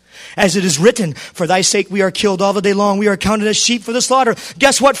 no. As it is written, for thy sake we are killed all the day long. We are counted as sheep for the slaughter.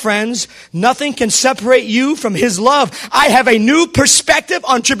 Guess what, friends? Nothing can separate you from his love. I have a new perspective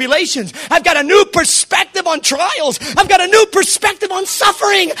on tribulations. I've got a new perspective on trials. I've got a new perspective on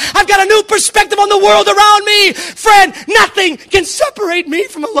suffering. I've got a new perspective on the world around me. Friend, nothing can separate me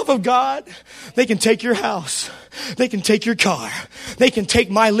from the love of God. They can take your house. They can take your car. They can take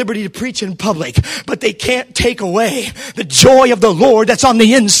my liberty to preach in public, but they can't take away the joy of the Lord that's on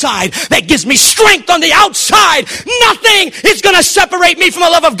the inside, that gives me strength on the outside. Nothing is going to separate me from the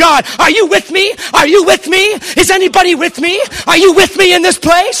love of God. Are you with me? Are you with me? Is anybody with me? Are you with me in this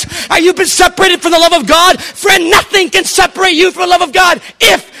place? Are you been separated from the love of God? Friend, nothing can separate you from the love of God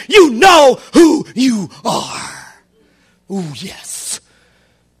if you know who you are. Ooh, yes.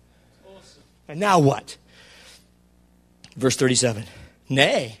 And now what? Verse 37.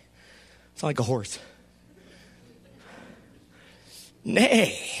 Nay. It's like a horse.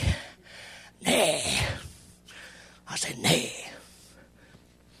 Nay. Nay. I say nay.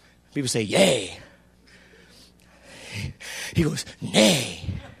 People say yay. He goes, nay.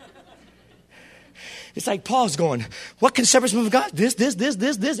 It's like Paul's going, what can separate us from God? This.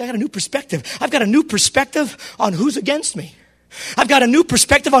 I got a new perspective. I've got a new perspective on who's against me. I've got a new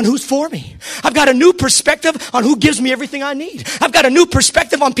perspective on who's for me. I've got a new perspective on who gives me everything I need. I've got a new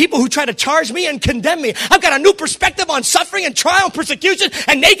perspective on people who try to charge me and condemn me. I've got a new perspective on suffering and trial and persecution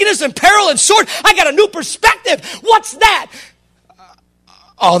and nakedness and peril and sword. I got a new perspective. What's that?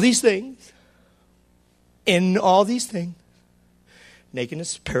 All these things. In all these things.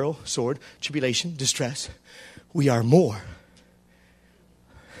 Nakedness, peril, sword, tribulation, distress. We are more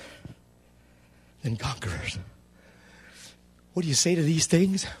than conquerors. What do you say to these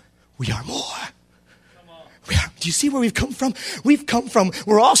things? We are more. Do you see where we've come from? We've come from,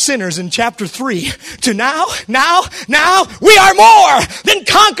 we're all sinners in chapter 3 to now, we are more than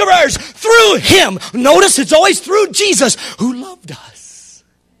conquerors through him. Notice it's always through Jesus who loved us.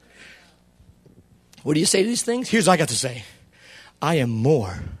 What do you say to these things? Here's what I got to say. I am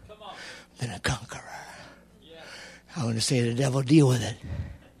more than a conqueror. I want to say to the devil, deal with it.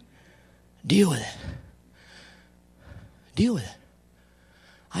 Deal with it. Deal with it.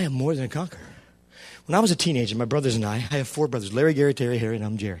 I am more than a conqueror. When I was a teenager, my brothers and I have 4 brothers, Larry, Gary, Terry, Harry, and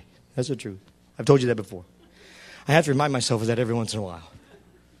I'm Jerry. That's the truth. I've told you that before. I have to remind myself of that every once in a while.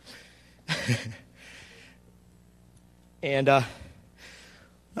 And when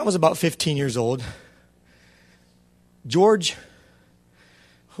I was about 15 years old, George,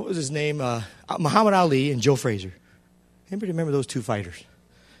 what was his name? Muhammad Ali and Joe Frazier. Anybody remember those 2 fighters?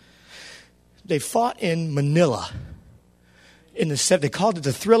 They fought in Manila. They called it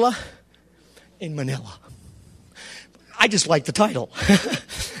the Thriller in Manila. I just liked the title.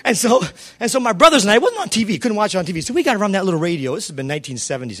 and so my brothers and I, it wasn't on TV, couldn't watch it on TV. So we got around that little radio. This has been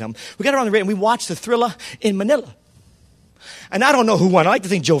 1970 something. We got around the radio and we watched the Thriller in Manila. And I don't know who won. I like to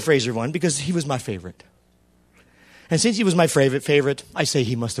think Joe Frazier won because he was my favorite. And since he was my favorite, I say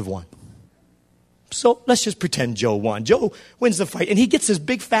he must have won. So let's just pretend Joe won. Joe wins the fight and he gets this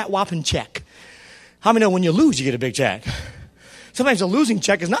big fat whopping check. How many know when you lose, you get a big check? Sometimes a losing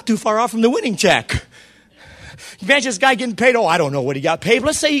check is not too far off from the winning check. Imagine this guy getting paid. Oh, I don't know what he got paid. But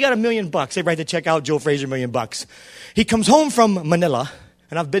let's say he got $1 million. They write the check out, Joe Frazier, $1 million. He comes home from Manila,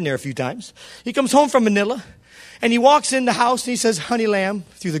 and I've been there a few times. He comes home from Manila, and he walks in the house, and he says, honey lamb,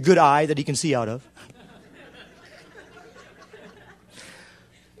 through the good eye that he can see out of.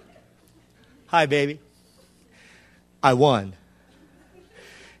 Hi, baby. I won.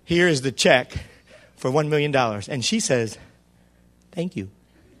 Here is the check for $1 million. And she says, thank you.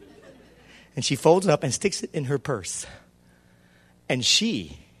 And she folds it up and sticks it in her purse. And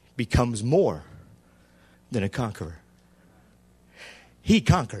she becomes more than a conqueror. He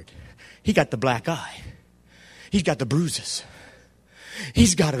conquered. He got the black eye. He's got the bruises.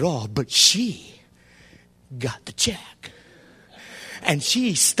 He's got it all. But she got the check. And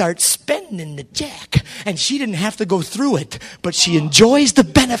she starts spending the check. And she didn't have to go through it, but she enjoys the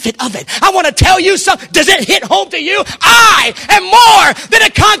benefit of it. I want to tell you something. Does it hit home to you? I am more than a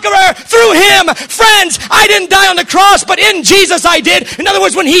conqueror through him. Friends, I didn't die on the cross, but in Jesus I did. In other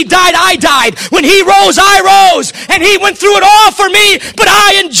words, when he died, I died. When he rose, I rose. And he went through it all for me, but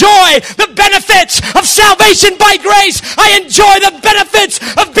I enjoy the benefits of salvation by grace. I enjoy the benefits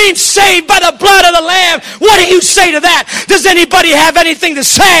of being saved by the blood of the Lamb. What do you say to that? Does anybody have anything to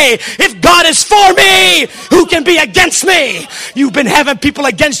say? If God is for me, who can be against me? You've been having people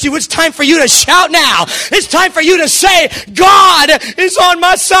against you. It's time for you to shout now. It's time for you to say, God is on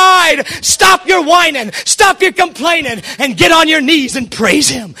my side. Stop your whining. Stop your complaining and get on your knees and praise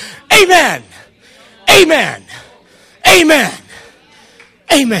him. Amen. Amen. Amen.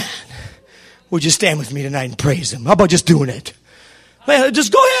 Amen. Would you stand with me tonight and praise him? How about just doing it? Well,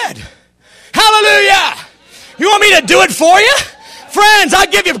 just go ahead. Hallelujah. You want me to do it for you? Friends, I'll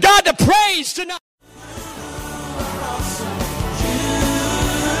give you God the praise tonight.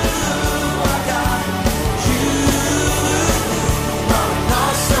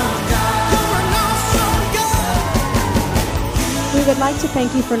 We would like to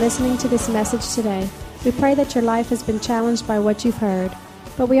thank you for listening to this message today. We pray that your life has been challenged by what you've heard,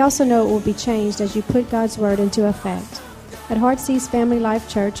 but we also know it will be changed as you put God's Word into effect. At Heartsease Family Life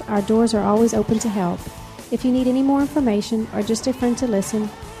Church, our doors are always open to help. If you need any more information or just a friend to listen,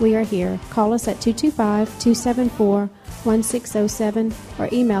 we are here. Call us at 225-274-1607 or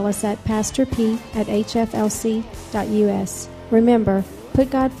email us at pastorp@hflc.us. Remember, put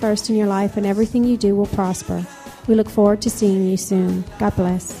God first in your life and everything you do will prosper. We look forward to seeing you soon. God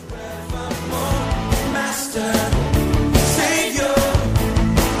bless.